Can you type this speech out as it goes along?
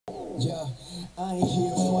Yeah, I ain't here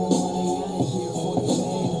for the money, I ain't here for the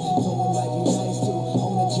fame. Though it might be nice to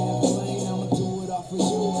own a jet plane, I'ma do it all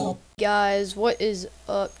for you. Guys, what is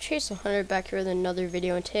up? Chase the Hunter back here with another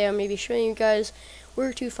video, and today I'm going to be showing you guys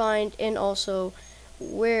where to find and also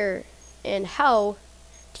where and how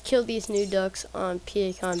to kill these new ducks on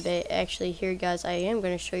Pecan Bay. Actually, here guys, I am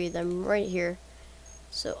going to show you them right here.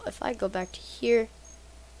 So if I go back to here,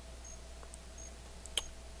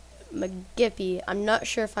 Magpie, I'm not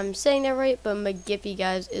sure if I'm saying that right, but Magpie,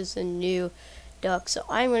 guys, is the new duck. So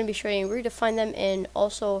I'm going to be showing you where to find them and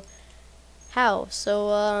also how.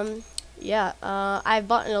 So yeah, I've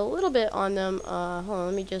bought a little bit on them. Hold on,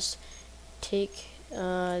 let me just take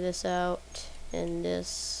this out, and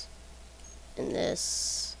this, and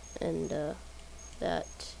this, and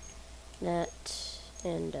that,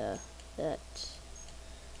 and that.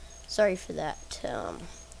 Sorry for that.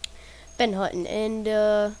 Been hunting,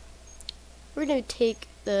 and we're gonna take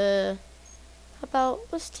the, how about,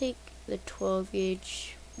 let's take the 12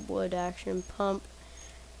 gauge wood action pump,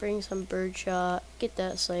 bring some birdshot, get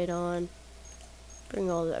that sight on,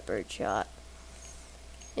 bring all that birdshot,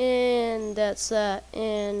 and that's that.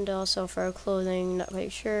 And also for our clothing, not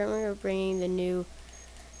quite sure, we're bringing the new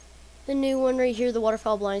one right here, the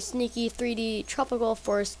waterfowl blind sneaky 3D tropical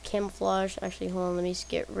forest camouflage. Actually, hold on, let me just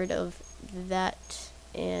get rid of that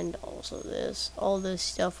and also this. All this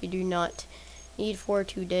stuff we do not need for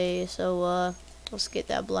today, so let's get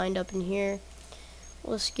that blind up in here.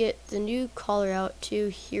 Let's get the new collar out too.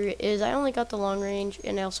 Here it is. I only got the long range,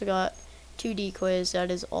 and I also got 2 decoys.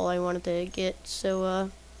 That is all I wanted to get.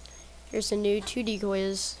 So here's the new 2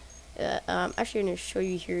 decoys. Actually, I'm going to show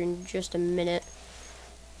you here in just a minute.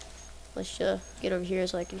 Let's get over here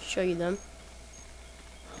so I can show you them.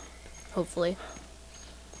 Hopefully.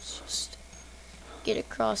 Let's just get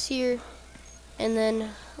across here, and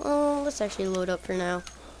then let's actually load up for now.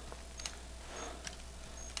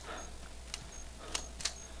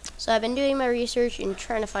 So I've been doing my research and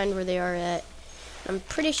trying to find where they are at. I'm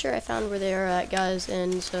pretty sure I found where they are at, guys,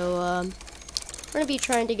 and so we're gonna be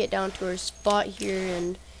trying to get down to our spot here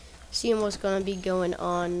and seeing what's gonna be going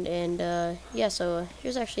on. And yeah, so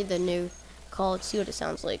here's actually the new call. Let's see what it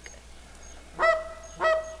sounds like.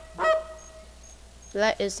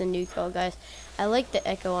 That is the new call, guys. I like the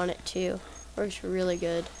echo on it too. Works really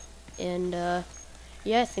good. And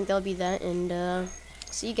yeah, I think that'll be that. And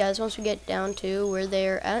see you guys once we get down to where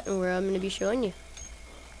they're at and where I'm going to be showing you.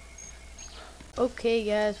 Okay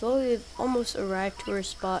guys, well, we've almost arrived to our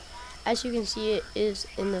spot. As you can see, it is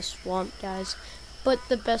in the swamp, guys. But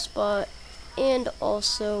the best spot, and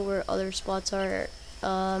also where other spots are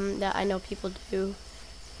that I know people do,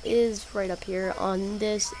 is right up here on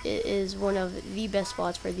this. It is one of the best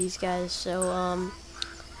spots for these guys. So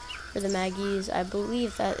for the Maggies, I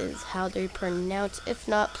believe that is how they're pronounced. If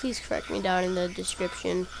not, please correct me down in the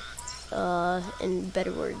description in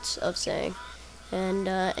better words of saying. And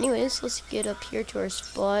anyways, let's get up here to our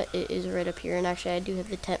spot. It is right up here, and actually I do have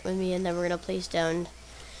the tent with me, and then we're gonna place down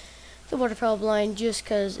the waterfowl blind, just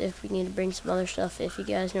because if we need to bring some other stuff, if you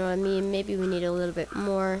guys know what I mean, maybe we need a little bit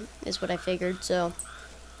more, is what I figured. So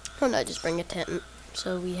why not just bring a tent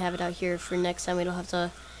so we have it out here for next time. We don't have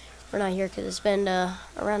to, we're not here because it's been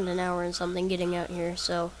around an hour and something getting out here,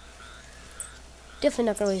 so definitely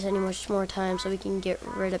not gonna waste any much more time, so we can get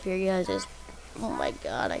right up here, guys. Oh my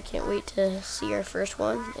god, I can't wait to see our first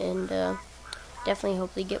one, and definitely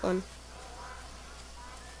hopefully get one.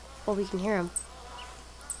 Oh, we can hear him.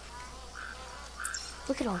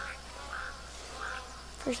 Look at him.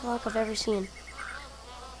 First hawk I've ever seen.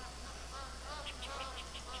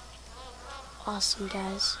 Awesome,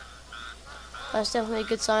 guys. That's definitely a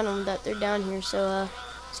good sign on that they're down here, so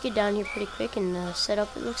let's get down here pretty quick and set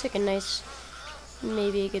up. It looks like a nice,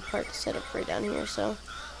 maybe a good part to set up right down here, so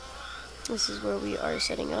this is where we are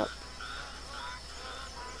setting up.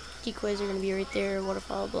 Decoys are going to be right there,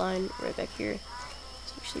 waterfowl blind right back here.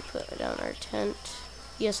 Let's actually put down our tent.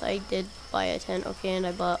 Yes, I did buy a tent, okay, and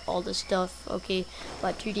I bought all the stuff, okay.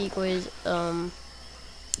 Bought 2 decoys, a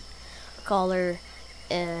collar,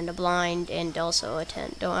 and a blind, and also a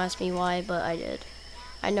tent. Don't ask me why, but I did.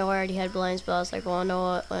 I know I already had blinds, but I was like, well,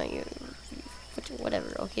 no,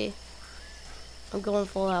 whatever, okay. I'm going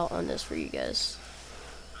full out on this for you guys.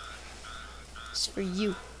 It's for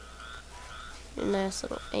you. A nice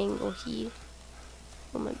little angle here.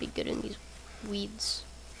 What might be good in these weeds.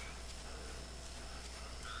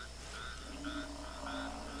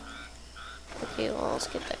 Okay, well, let's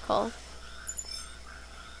get that call.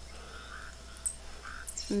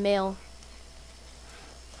 Male.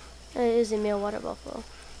 That is a male water buffalo.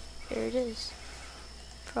 There it is.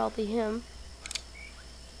 Probably him.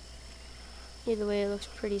 Either way, it looks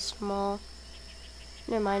pretty small.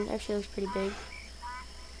 Never mind, actually it looks pretty big.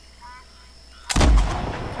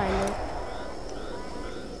 Kinda.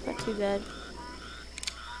 Not too bad.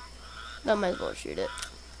 I might as well shoot it.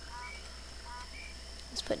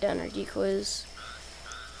 Let's put down our decoys.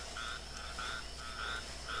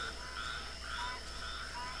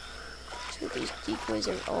 See what these decoys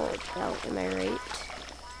are all about, am I right?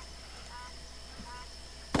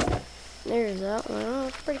 There's that one. Oh,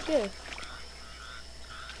 that's pretty good.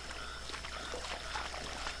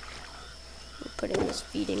 We'll put in this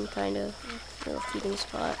feeding kind of little feeding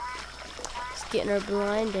spot. Let's get in our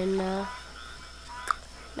blind and now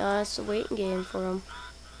it's a waiting game for them.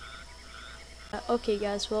 Okay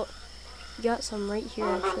guys, well, we got some right here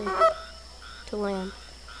actually to land.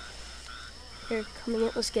 Here, coming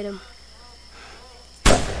in, let's get him.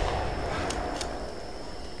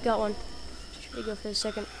 Got one. Should we go for the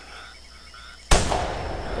second?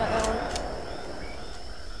 Got that one.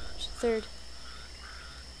 There's the third.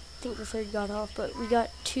 I think the third got off, but we got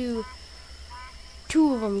two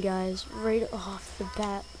of them, guys, right off the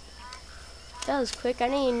bat. That was quick. I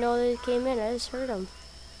didn't even know they came in. I just heard them.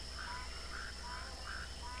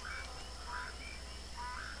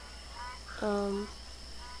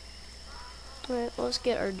 Alright, let's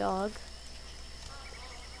get our dog.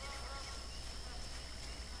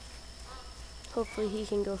 Hopefully he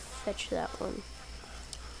can go fetch that one.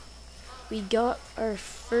 We got our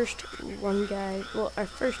first one, guy. Well, our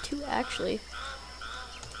first two, actually.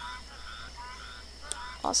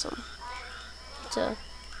 Awesome. Let's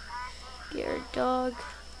get our dog.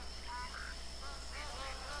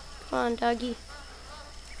 Come on, doggy.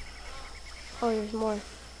 Oh, there's more.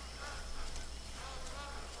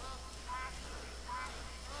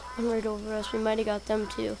 One right over us. We might have got them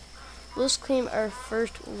too. Let's claim our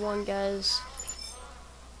first one, guys.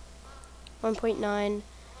 1.9.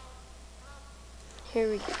 Here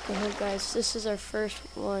we go, guys. This is our first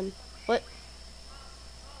one. What?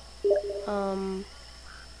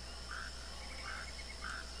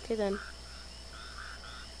 Okay then.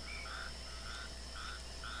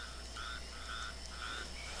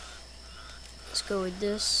 Let's go with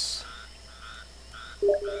this.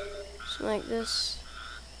 Something like this.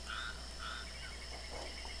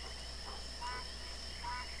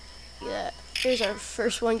 Yeah, here's our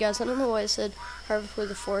first one, guys. I don't know why I said harvest with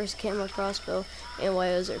the forest camera crossbow and why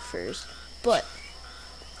it was our first, but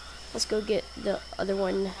let's go get the other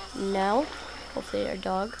one now. Hopefully our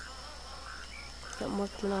dog. Got more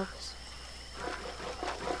coming off us.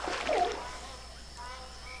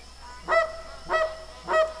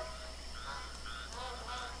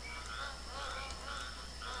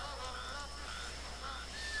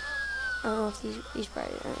 I don't know if these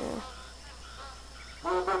probably aren't there.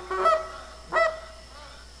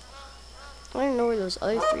 I don't know where those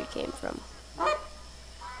other three came from.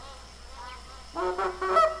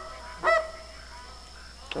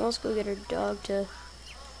 Let's go get our dog to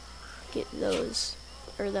get those,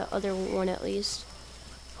 or that other one at least.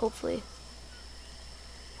 Hopefully.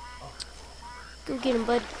 Go get him,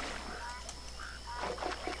 bud.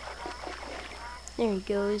 There he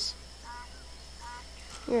goes.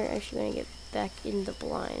 We're actually gonna get back in the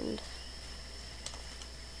blind.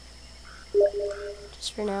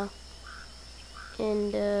 Just for now.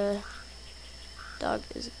 And dog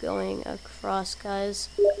is going across, guys.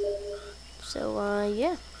 So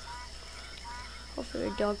yeah. Hopefully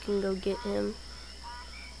our dog can go get him.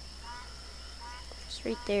 It's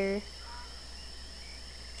right there.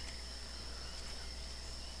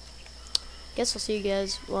 Guess I'll see you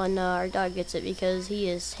guys when our dog gets it, because he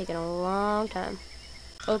is taking a long time.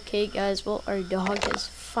 Okay guys, well, our dog has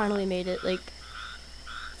finally made it, like,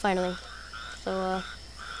 finally. So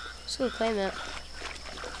let's go claim it.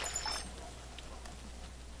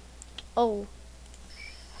 Oh,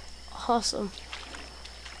 awesome.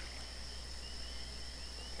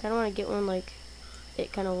 Kinda wanna get one like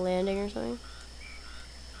it kinda landing or something.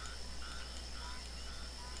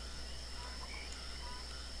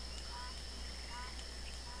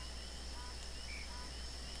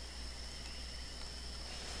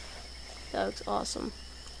 That looks awesome.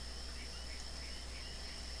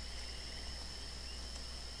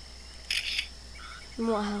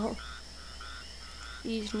 Wow.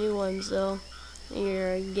 These new ones though.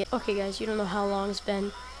 Okay guys, you don't know how long it's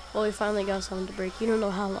been. Well, we finally got something to break. You don't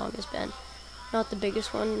know how long it's been. Not the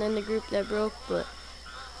biggest one in the group that broke, but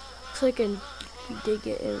looks like we did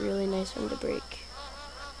get a really nice one to break.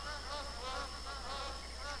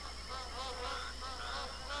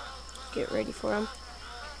 Get ready for him.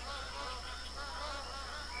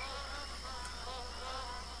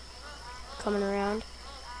 Coming around.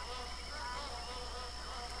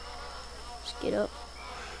 Just Get up.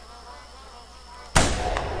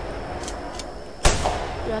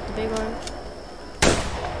 Got the big one.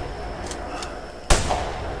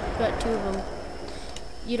 Got 2 of them.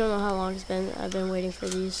 You don't know how long it's been. I've been waiting for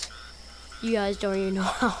these. You guys don't even know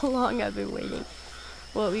how long I've been waiting.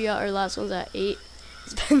 Well, we got our last ones at 8.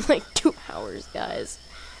 It's been like 2 hours, guys.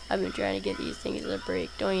 I've been trying to get these things a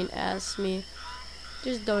break. Don't even ask me.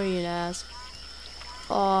 Just don't even ask.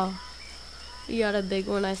 Aw. We got a big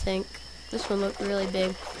one, I think. This one looked really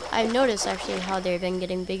big. I've noticed actually how they've been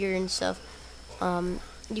getting bigger and stuff.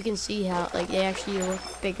 You can see how like they actually look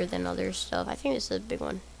bigger than other stuff. I think this is a big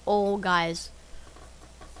one. Oh, guys.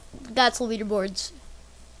 That's leaderboards.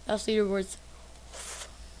 That's leaderboards.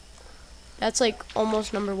 That's like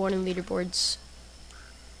almost #1 in leaderboards.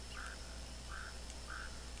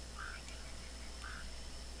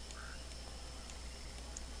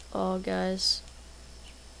 Oh, guys.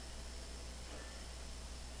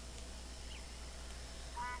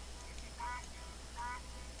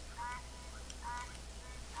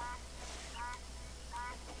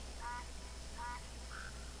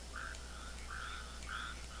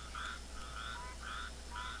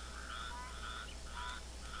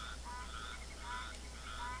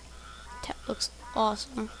 That looks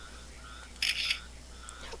awesome.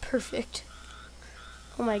 Perfect.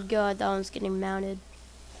 Oh my god, that one's getting mounted.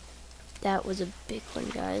 That was a big one,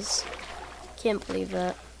 guys. Can't believe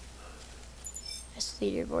that. That's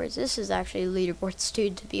leaderboards. This is actually leaderboards,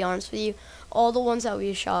 dude, to be honest with you. All the ones that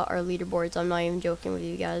we shot are leaderboards. I'm not even joking with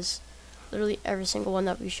you guys. Literally every single one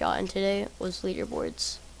that we shot in today was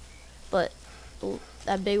leaderboards. But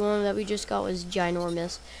that big one that we just got was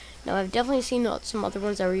ginormous. Now, I've definitely seen some other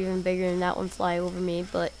ones that were even bigger than that one fly over me,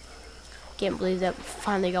 but can't believe that we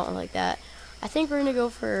finally got one like that. I think we're going to go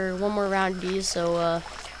for one more round of these, so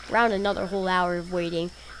around another whole hour of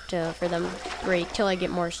waiting for them to break till I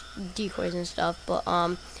get more decoys and stuff. But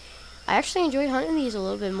I actually enjoy hunting these a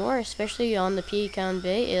little bit more, especially on the Pecan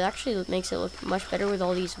Bay. It actually makes it look much better with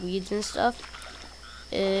all these weeds and stuff.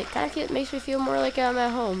 It kind of makes me feel more like I'm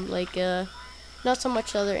at home, like not so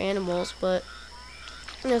much the other animals, but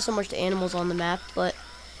not so much the animals on the map, but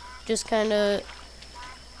just kind of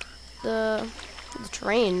the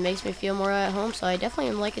terrain makes me feel more at home. So I definitely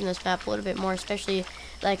am liking this map a little bit more, especially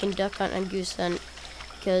that I can duck hunt and goose hunt,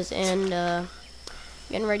 and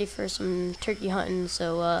getting ready for some turkey hunting.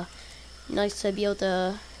 So nice to be able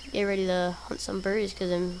to get ready to hunt some birds,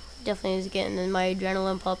 because I'm definitely getting my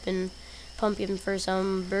adrenaline pumping for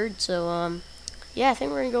some birds. So yeah, I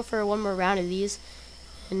think we're gonna go for one more round of these,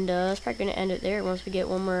 and that's probably gonna end it there once we get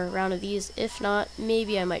one more round of these. If not,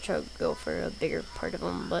 maybe I might try to go for a bigger part of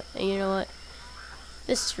them, but you know what,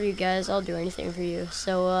 this is for you guys. I'll do anything for you.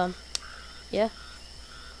 So yeah.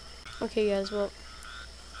 Okay, guys, well,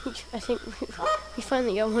 I think we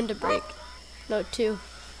finally got one to break. No, 2.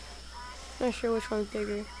 Not sure which one's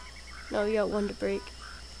bigger. No, we got one to break.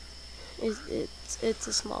 It's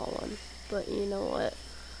a small one, but you know what?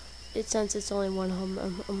 Since it's only one home,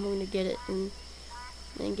 I'm going to get it and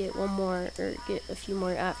then get one more, or get a few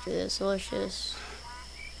more after this. So let's just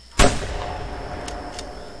got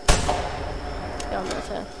him that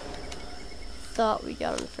time. Thought we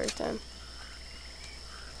got him the first time.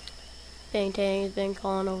 Bang Tang has been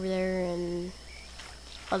calling over there and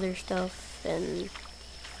other stuff, and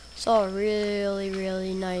saw a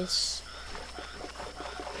really nice.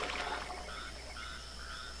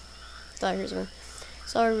 Thought here's one.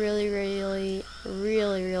 Saw a really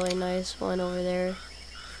nice one over there.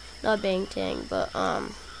 Not Bang Tang, but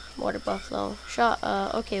water buffalo. Shot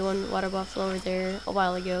one water buffalo over there a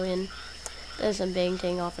while ago, and there's some Bang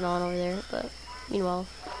Tang off and on over there. But meanwhile,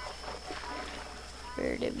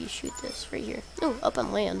 where did we shoot this? Right here. Oh, up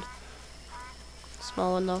on land.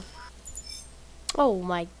 Small one though. Oh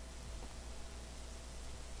my.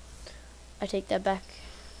 I take that back.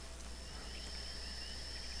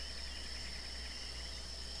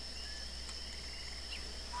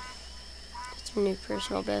 It's a new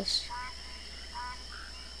personal best.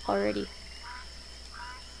 Already.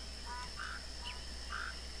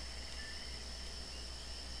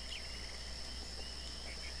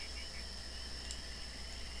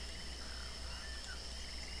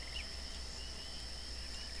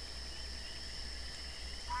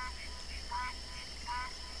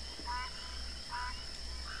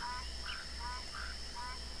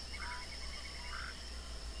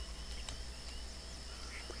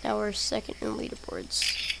 Now we're second in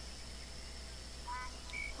leaderboards.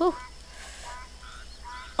 Whew.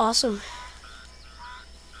 Awesome.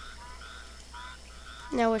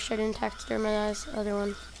 Now wish I didn't taxidermize the other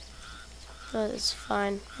one. But it's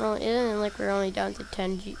fine. Well, it isn't like we're only down to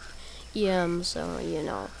 10 EM, so you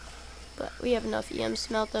know. but we have enough EMs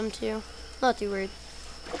to melt them too. Not too worried.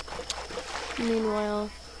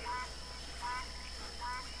 Meanwhile,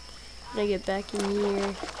 I'm gonna get back in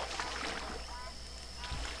here.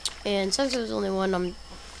 And since there's only one,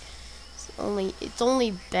 it's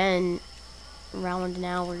only been around an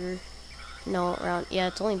hour. No,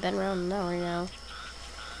 it's only been around an hour now.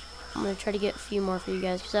 I'm gonna try to get a few more for you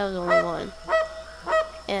guys because that was only one.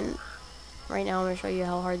 And right now I'm gonna show you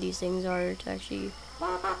how hard these things are to actually,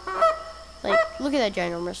 like, look at that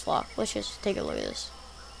ginormous flock. Let's just take a look at this.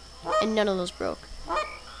 And none of those broke.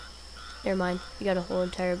 Never mind, you got a whole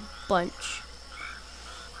entire bunch.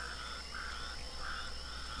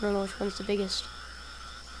 I don't know which one's the biggest.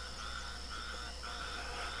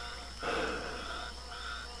 Oh,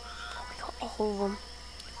 we got all of them.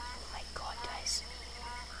 Oh my god, guys.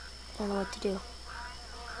 I don't know what to do.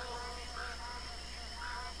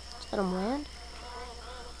 Let them land?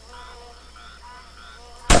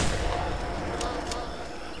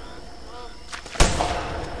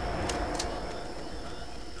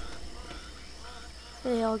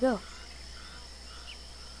 Where they all go?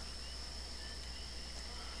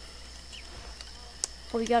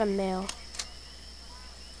 Well, we got a male.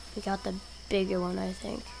 We got the bigger one, I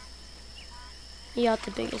think. He got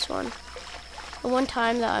the biggest one. The one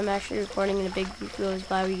time that I'm actually recording and a big group goes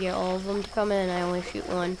by, we get all of them to come in and I only shoot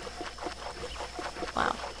one.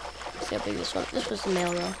 Wow. See how big this one. This was the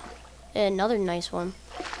male though. And another nice one.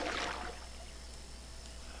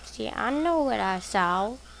 See, I know what I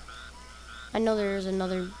saw. I know there's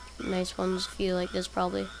another nice ones feel like this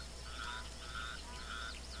probably.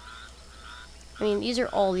 I mean, these are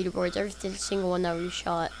all leaderboards. Every single one that we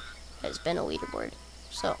shot has been a leaderboard.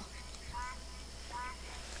 So,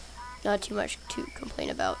 not too much to complain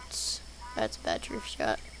about. That's a bad truth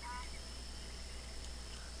shot.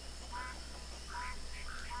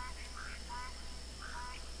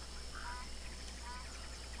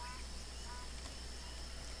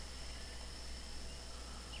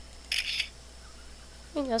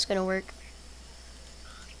 I think that's gonna work.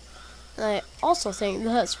 And I also think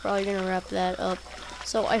that's probably gonna wrap that up.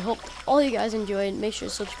 So I hope all you guys enjoyed. Make sure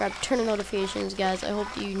to subscribe, turn on notifications, guys. I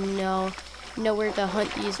hope you know where to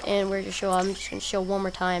hunt these and where to show. I'm just gonna show one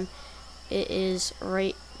more time. It is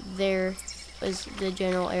right there is the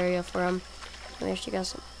general area for them. We actually got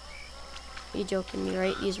some. You joking me,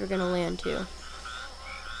 right? These were gonna land too.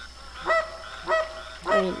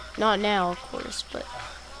 I mean, not now, of course, but.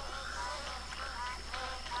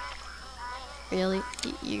 Really?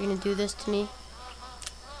 You're gonna do this to me?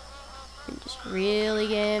 You're just really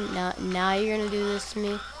gonna now you're gonna do this to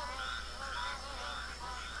me?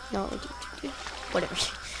 No, whatever.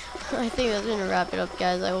 I think that's gonna wrap it up,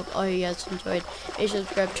 guys. I hope all you guys enjoyed. Make sure to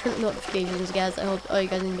subscribe, turn on notifications, guys. I hope all you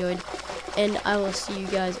guys enjoyed, and I will see you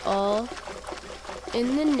guys all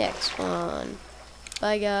in the next one.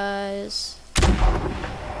 Bye, guys.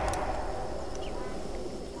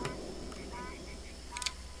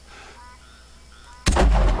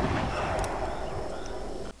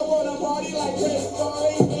 Party like Chris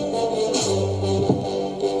Farley.